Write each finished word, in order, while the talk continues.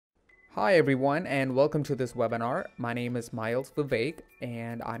Hi everyone and welcome to this webinar. My name is Miles Vivek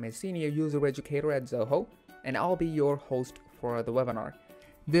and I'm a senior user educator at Zoho and I'll be your host for the webinar.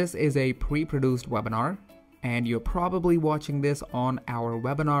 This is a pre-produced webinar and you're probably watching this on our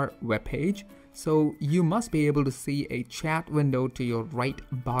webinar webpage, so you must be able to see a chat window to your right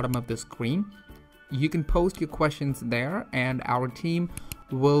bottom of the screen. You can post your questions there and our team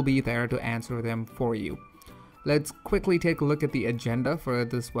will be there to answer them for you. Let's quickly take a look at the agenda for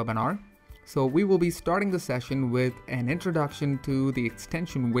this webinar. So we will be starting the session with an introduction to the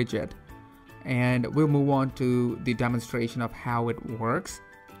extension widget, and we'll move on to the demonstration of how it works.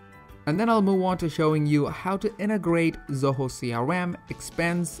 And then I'll move on to showing you how to integrate Zoho CRM,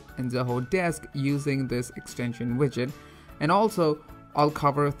 Expense, and Zoho Desk using this extension widget. And also, I'll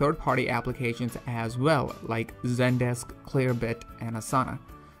cover third-party applications as well, like Zendesk, Clearbit, and Asana.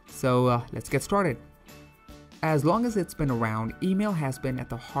 So let's get started. As long as it's been around, email has been at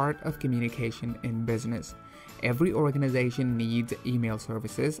the heart of communication in business. Every organization needs email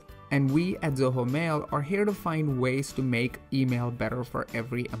services, and we at Zoho Mail are here to find ways to make email better for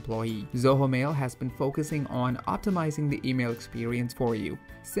every employee. Zoho Mail has been focusing on optimizing the email experience for you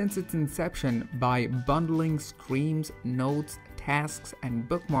since its inception by bundling streams, notes, tasks, and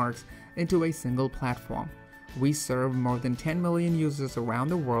bookmarks into a single platform. We serve more than 10 million users around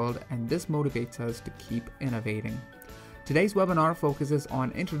the world, and this motivates us to keep innovating. Today's webinar focuses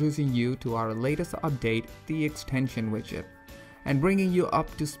on introducing you to our latest update, the extension widget, and bringing you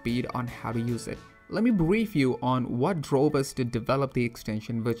up to speed on how to use it. Let me brief you on what drove us to develop the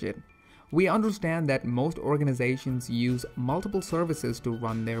extension widget. We understand that most organizations use multiple services to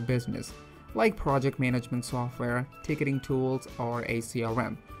run their business, like project management software, ticketing tools, or a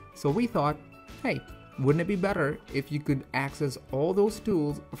CRM. So we thought, hey, wouldn't it be better if you could access all those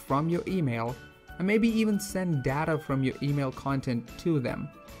tools from your email and maybe even send data from your email content to them?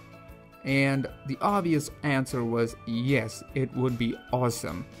 And the obvious answer was yes, it would be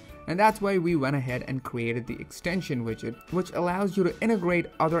awesome. And that's why we went ahead and created the extension widget, which allows you to integrate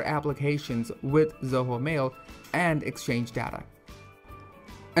other applications with Zoho Mail and exchange data.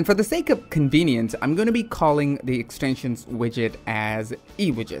 And for the sake of convenience, I'm going to be calling the extensions widget as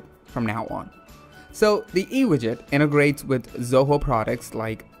eWidget from now on. So the eWidget integrates with Zoho products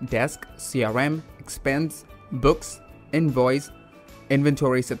like Desk, CRM, Expense, Books, Invoice,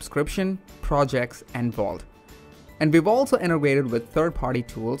 Inventory Subscription, Projects, and Vault. And we've also integrated with third-party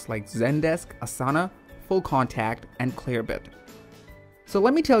tools like Zendesk, Asana, Full Contact, and Clearbit. So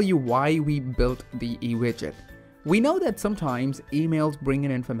let me tell you why we built the eWidget. We know that sometimes emails bring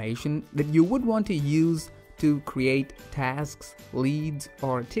in information that you would want to use to create tasks, leads,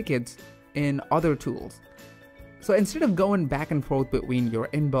 or tickets in other tools. So instead of going back and forth between your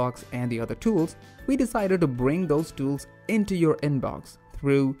inbox and the other tools, we decided to bring those tools into your inbox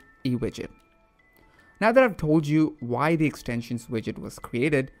through eWidget. Now that I've told you why the extensions widget was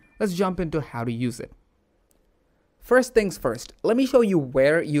created, let's jump into how to use it. First things first, let me show you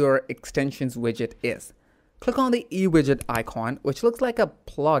where your extensions widget is. Click on the eWidget icon, which looks like a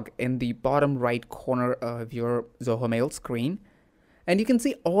plug in the bottom right corner of your Zoho Mail screen. And you can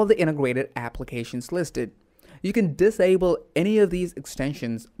see all the integrated applications listed. You can disable any of these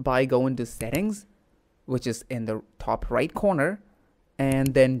extensions by going to Settings, which is in the top right corner,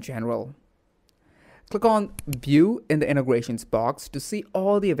 and then General. Click on View in the integrations box to see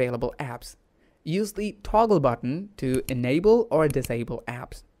all the available apps. Use the toggle button to enable or disable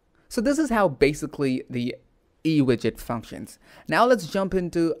apps. So this is how basically the eWidget functions. Now let's jump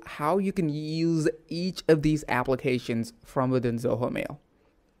into how you can use each of these applications from within Zoho Mail.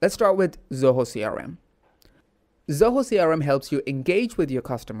 Let's start with Zoho CRM. Zoho CRM helps you engage with your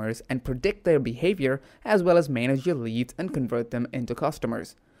customers and predict their behavior, as well as manage your leads and convert them into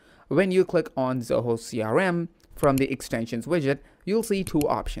customers. When you click on Zoho CRM from the extensions widget, you'll see two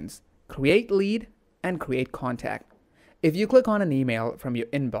options: create lead and create contact. If you click on an email from your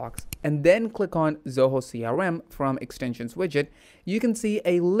inbox and then click on Zoho CRM from extensions widget, you can see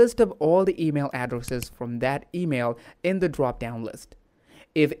a list of all the email addresses from that email in the drop-down list.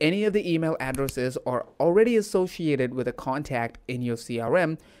 If any of the email addresses are already associated with a contact in your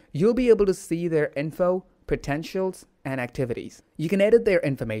CRM, you'll be able to see their info, potentials, and activities. You can edit their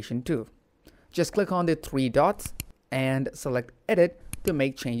information too. Just click on the three dots and select Edit to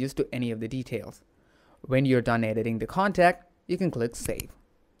make changes to any of the details. When you're done editing the contact, you can click Save.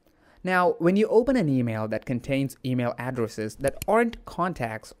 Now, when you open an email that contains email addresses that aren't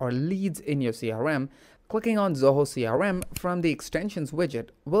contacts or leads in your CRM, clicking on Zoho CRM from the extensions widget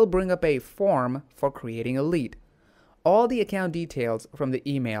will bring up a form for creating a lead. All the account details from the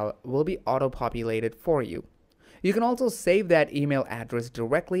email will be auto-populated for you. You can also save that email address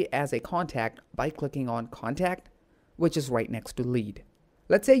directly as a contact by clicking on Contact, which is right next to Lead.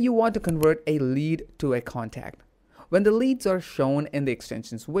 Let's say you want to convert a lead to a contact. When the leads are shown in the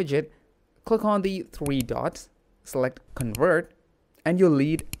extensions widget, click on the three dots, select Convert, and your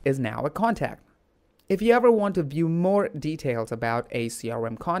lead is now a contact. If you ever want to view more details about a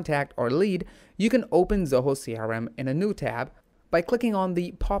CRM contact or lead, you can open Zoho CRM in a new tab by clicking on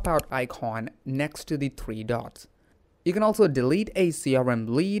the pop-out icon next to the three dots. You can also delete a CRM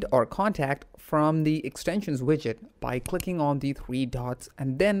lead or contact from the extensions widget by clicking on the three dots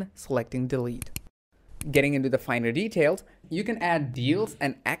and then selecting Delete. Getting into the finer details, you can add deals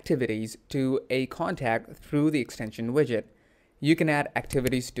and activities to a contact through the extension widget. You can add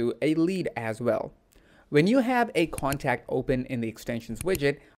activities to a lead as well. When you have a contact open in the extensions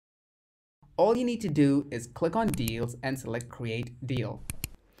widget, all you need to do is click on Deals and select Create Deal.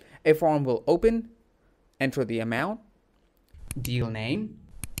 A form will open, enter the amount, deal name,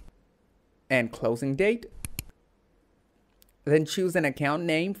 and closing date. Then choose an account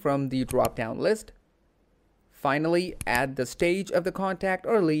name from the drop-down list. Finally, add the stage of the contact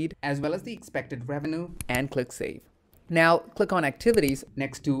or lead as well as the expected revenue and click Save. Now click on Activities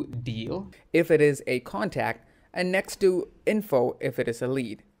next to Deal if it is a contact and next to Info if it is a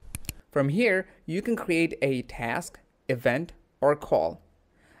lead. From here, you can create a task, event, or call.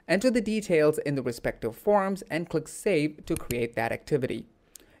 Enter the details in the respective forms and click Save to create that activity.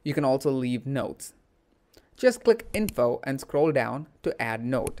 You can also leave notes. Just click Info and scroll down to add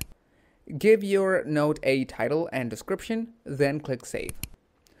note. Give your note a title and description, then click Save.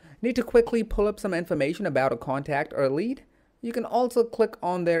 Need to quickly pull up some information about a contact or lead? You can also click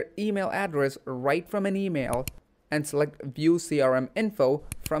on their email address right from an email and select View CRM Info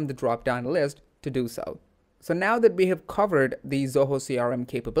from the drop-down list to do so. So now that we have covered the Zoho CRM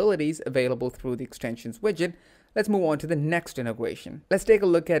capabilities available through the extensions widget, let's move on to the next integration. Let's take a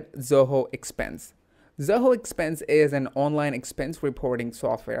look at Zoho Expense. Zoho Expense is an online expense reporting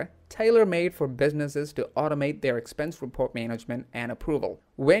software tailor-made for businesses to automate their expense report management and approval.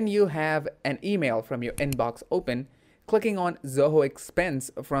 When you have an email from your inbox open, clicking on Zoho Expense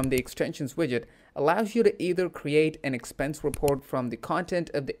from the extensions widget allows you to either create an expense report from the content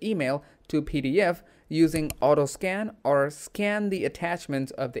of the email to PDF using auto scan or scan the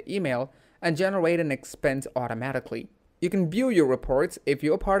attachments of the email and generate an expense automatically. You can view your reports if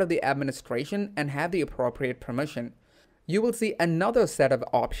you're part of the administration and have the appropriate permission. You will see another set of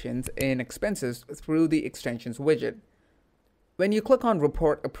options in expenses through the extensions widget. When you click on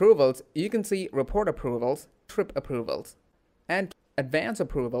Report Approvals, you can see Report Approvals, Trip Approvals, and Advance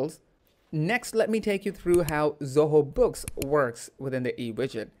Approvals. Next, let me take you through how Zoho Books works within the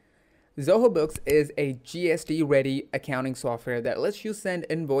eWidget. Zoho Books is a GST-ready accounting software that lets you send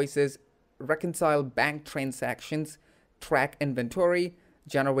invoices, reconcile bank transactions, track inventory,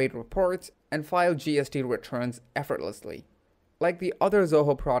 generate reports, and file GST returns effortlessly. Like the other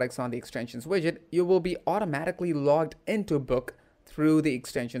Zoho products on the extensions widget, you will be automatically logged into Book through the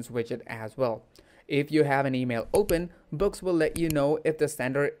extensions widget as well. If you have an email open, Books will let you know if the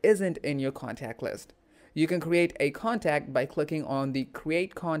sender isn't in your contact list. You can create a contact by clicking on the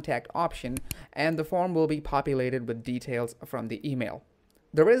Create Contact option, and the form will be populated with details from the email.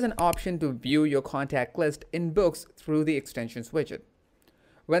 There is an option to view your contact list in Books through the extensions widget.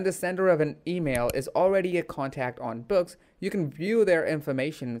 When the sender of an email is already a contact on Books, you can view their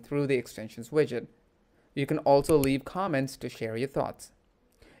information through the extensions widget. You can also leave comments to share your thoughts.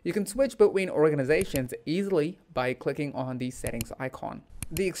 You can switch between organizations easily by clicking on the settings icon.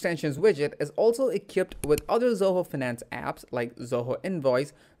 The extensions widget is also equipped with other Zoho Finance apps like Zoho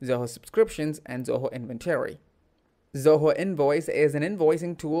Invoice, Zoho Subscriptions, and Zoho Inventory. Zoho Invoice is an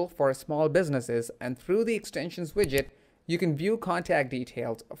invoicing tool for small businesses, and through the extensions widget, you can view contact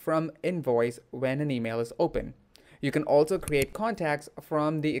details from Invoice when an email is open. You can also create contacts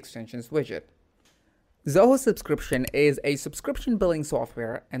from the extensions widget. Zoho Subscription is a subscription billing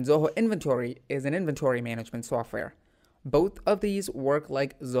software, and Zoho Inventory is an inventory management software. Both of these work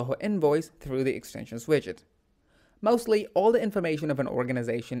like Zoho Invoice through the extensions widget. Mostly, all the information of an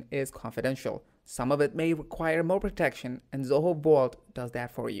organization is confidential. Some of it may require more protection, and Zoho Vault does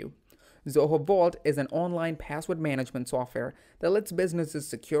that for you. Zoho Vault is an online password management software that lets businesses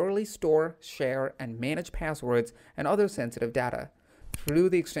securely store, share, and manage passwords and other sensitive data. Through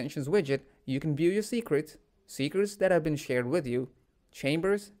the extensions widget, you can view your secrets, secrets that have been shared with you,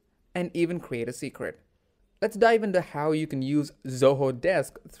 chambers, and even create a secret. Let's dive into how you can use Zoho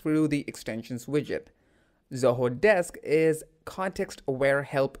Desk through the extensions widget. Zoho Desk is context-aware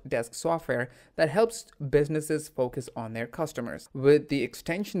help desk software that helps businesses focus on their customers. With the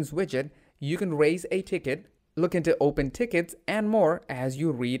extensions widget, you can raise a ticket, look into open tickets, and more as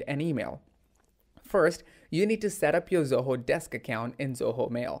you read an email. First, you need to set up your Zoho Desk account in Zoho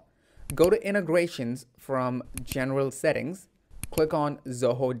Mail. Go to Integrations from General Settings, click on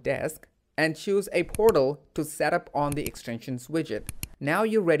Zoho Desk, and choose a portal to set up on the Extensions widget. Now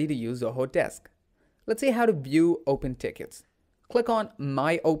you're ready to use Zoho Desk. Let's see how to view open tickets. Click on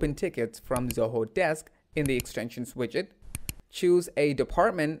My Open Tickets from Zoho Desk in the Extensions widget. Choose a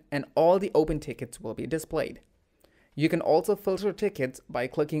department and all the open tickets will be displayed. You can also filter tickets by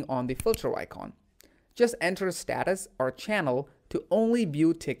clicking on the filter icon. Just enter status or channel to only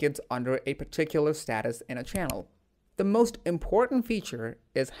view tickets under a particular status in a channel. The most important feature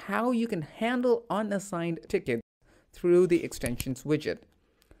is how you can handle unassigned tickets through the Extensions widget.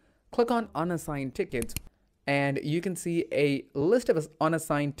 Click on Unassigned Tickets and you can see a list of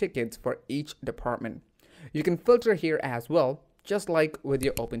unassigned tickets for each department. You can filter here as well, just like with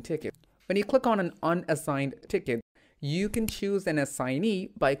your open ticket. When you click on an unassigned ticket, you can choose an assignee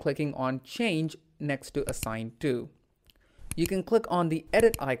by clicking on Change next to Assigned To. You can click on the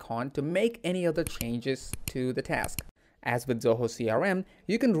edit icon to make any other changes to the task. As with Zoho CRM,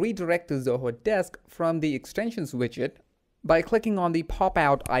 you can redirect to Zoho Desk from the Extensions widget by clicking on the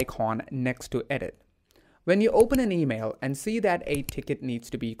pop-out icon next to Edit. When you open an email and see that a ticket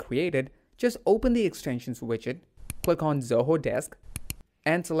needs to be created, just open the Extensions widget, click on Zoho Desk,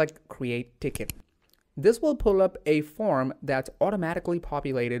 and select Create Ticket. This will pull up a form that's automatically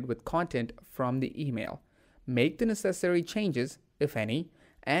populated with content from the email. Make the necessary changes, if any,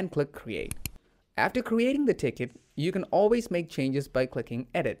 and click Create. After creating the ticket, you can always make changes by clicking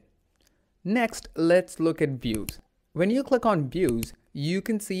Edit. Next, let's look at Views. When you click on Views, you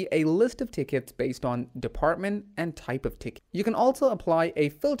can see a list of tickets based on department and type of ticket. You can also apply a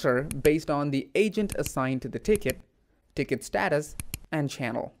filter based on the agent assigned to the ticket, ticket status, and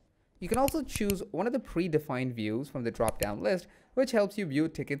channel. You can also choose one of the predefined views from the drop-down list, which helps you view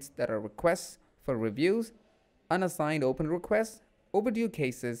tickets that are requests for reviews, unassigned open requests, overdue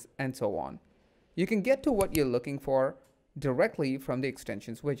cases, and so on. You can get to what you're looking for directly from the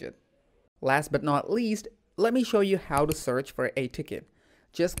Extensions widget. Last but not least, let me show you how to search for a ticket.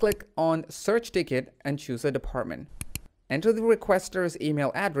 Just click on Search Ticket and choose a department. Enter the requester's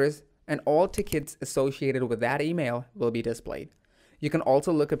email address and all tickets associated with that email will be displayed. You can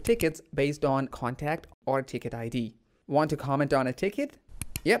also look up tickets based on contact or ticket ID. Want to comment on a ticket?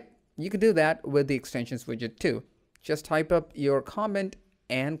 Yep, you can do that with the Extensions widget too. Just type up your comment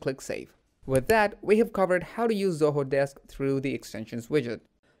and click Save. With that, we have covered how to use Zoho Desk through the Extensions widget.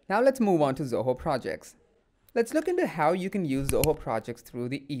 Now let's move on to Zoho Projects. Let's look into how you can use Zoho Projects through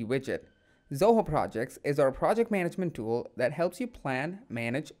the eWidget. Zoho Projects is our project management tool that helps you plan,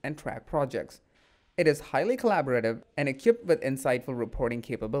 manage, and track projects. It is highly collaborative and equipped with insightful reporting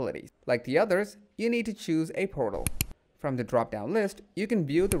capabilities. Like the others, you need to choose a portal. From the drop-down list, you can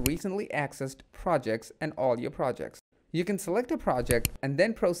view the recently accessed projects and all your projects. You can select a project and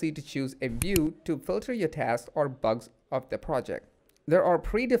then proceed to choose a view to filter your tasks or bugs of the project. There are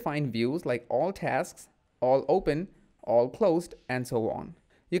predefined views like all tasks, all open, all closed, and so on.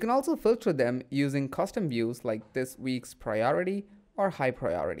 You can also filter them using custom views like this week's priority or high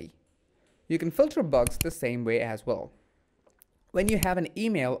priority. You can filter bugs the same way as well. When you have an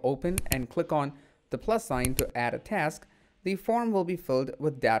email open and click on the plus sign to add a task, the form will be filled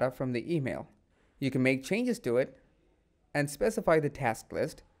with data from the email. You can make changes to it and specify the task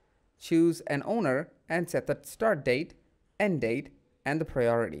list, choose an owner and set the start date, end date, and the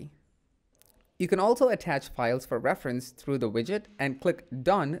priority. You can also attach files for reference through the widget and click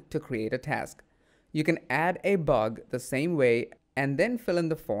Done to create a task. You can add a bug the same way and then fill in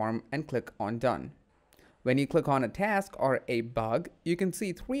the form and click on Done. When you click on a task or a bug, you can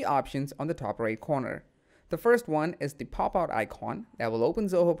see three options on the top right corner. The first one is the pop-out icon that will open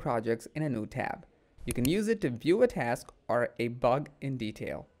Zoho Projects in a new tab. You can use it to view a task or a bug in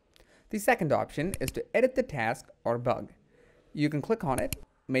detail. The second option is to edit the task or bug. You can click on it,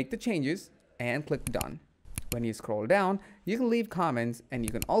 make the changes, and click Done. When you scroll down, you can leave comments and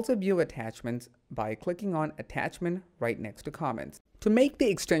you can also view attachments by clicking on Attachment right next to Comments. To make the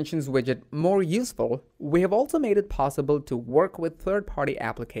Extensions widget more useful, we have also made it possible to work with third-party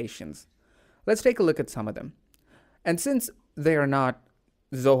applications. Let's take a look at some of them. And since they are not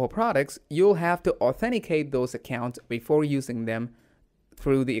Zoho products, you'll have to authenticate those accounts before using them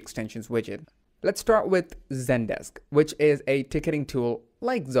through the Extensions widget. Let's start with Zendesk, which is a ticketing tool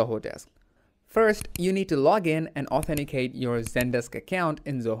like Zoho Desk. First, you need to log in and authenticate your Zendesk account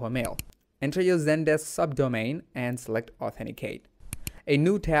in Zoho Mail. Enter your Zendesk subdomain and select Authenticate. A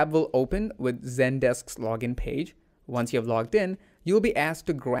new tab will open with Zendesk's login page. Once you have logged in, you'll be asked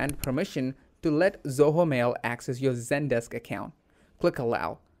to grant permission to let Zoho Mail access your Zendesk account. Click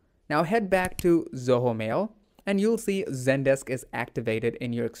Allow. Now head back to Zoho Mail and you'll see Zendesk is activated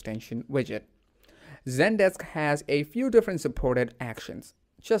in your extension widget. Zendesk has a few different supported actions,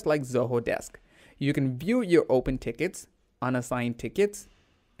 just like Zoho Desk. You can view your open tickets, unassigned tickets,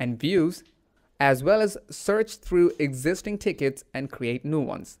 and views, as well as search through existing tickets and create new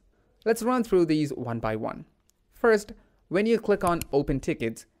ones. Let's run through these one by one. First, when you click on Open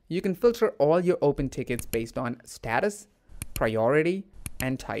Tickets, you can filter all your open tickets based on status, priority,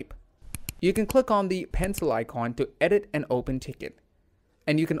 and type. You can click on the pencil icon to edit an open ticket.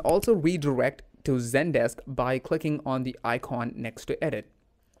 And you can also redirect to Zendesk by clicking on the icon next to Edit.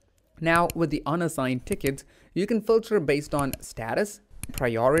 Now, with the unassigned tickets, you can filter based on status,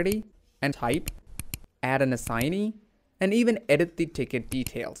 priority, and type, add an assignee, and even edit the ticket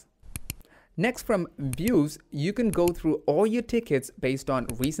details. Next, from Views, you can go through all your tickets based on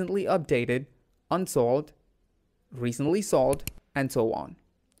recently updated, unsolved, recently solved, and so on.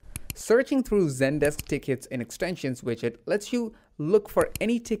 Searching through Zendesk Tickets in Extensions widget lets you look for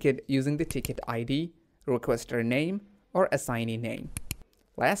any ticket using the ticket ID, requester name, or assignee name.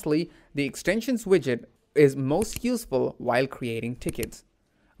 Lastly, the Extensions widget is most useful while creating tickets.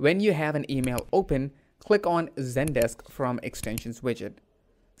 When you have an email open, click on Zendesk from Extensions widget.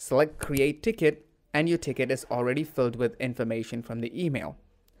 Select Create Ticket, and your ticket is already filled with information from the email.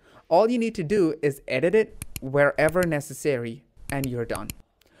 All you need to do is edit it wherever necessary, and you're done.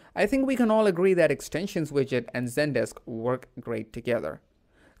 I think we can all agree that Extensions widget and Zendesk work great together.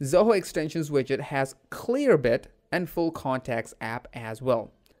 Zoho Extensions widget has Clearbit and Full Contacts app as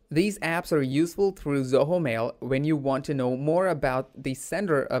well. These apps are useful through Zoho Mail when you want to know more about the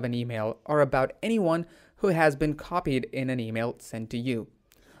sender of an email or about anyone who has been copied in an email sent to you.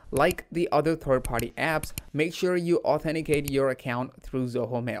 Like the other third-party apps, make sure you authenticate your account through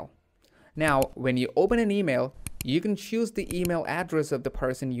Zoho Mail. Now, when you open an email, you can choose the email address of the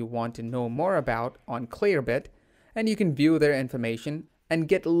person you want to know more about on Clearbit, and you can view their information and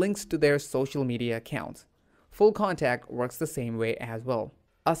get links to their social media accounts. Full Contact works the same way as well.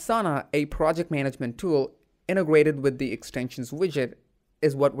 Asana, a project management tool integrated with the Extensions widget,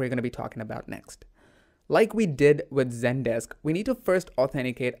 is what we're going to be talking about next. Like we did with Zendesk, we need to first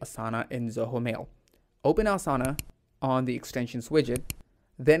authenticate Asana in Zoho Mail. Open Asana on the Extensions widget,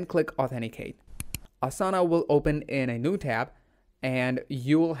 then click Authenticate. Asana will open in a new tab and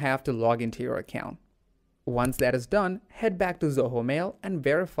you will have to log into your account. Once that is done, head back to Zoho Mail and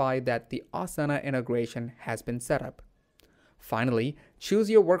verify that the Asana integration has been set up. Finally,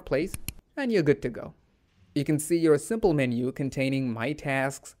 choose your workplace and you're good to go. You can see your simple menu containing My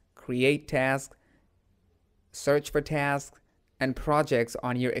Tasks, Create Tasks, Search for Tasks, and Projects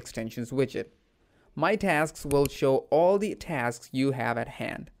on your Extensions widget. My Tasks will show all the tasks you have at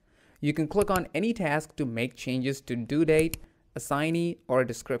hand. You can click on any task to make changes to due date, assignee, or a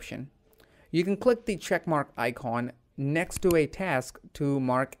description. You can click the checkmark icon next to a task to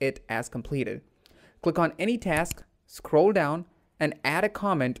mark it as completed. Click on any task, scroll down, and add a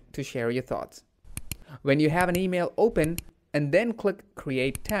comment to share your thoughts. When you have an email open and then click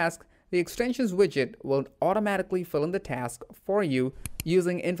Create Task, the Extensions widget will automatically fill in the task for you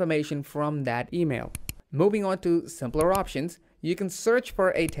using information from that email. Moving on to simpler options, you can search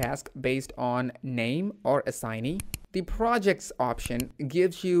for a task based on name or assignee. The Projects option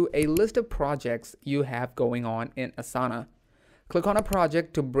gives you a list of projects you have going on in Asana. Click on a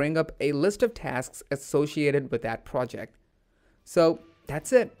project to bring up a list of tasks associated with that project. So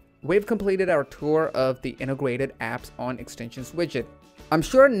that's it. We've completed our tour of the integrated apps on Extensions widget. I'm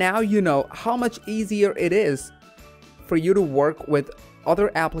sure now you know how much easier it is for you to work with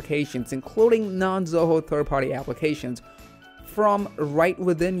other applications, including non-Zoho third-party applications, from right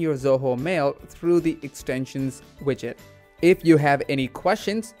within your Zoho Mail through the Extensions widget. If you have any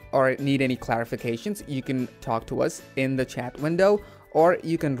questions or need any clarifications, you can talk to us in the chat window, or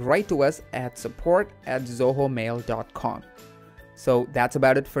you can write to us at support@zohomail.com. So that's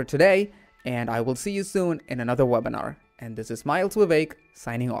about it for today, and I will see you soon in another webinar. And this is Miles Vivek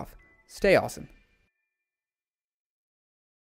signing off. Stay awesome.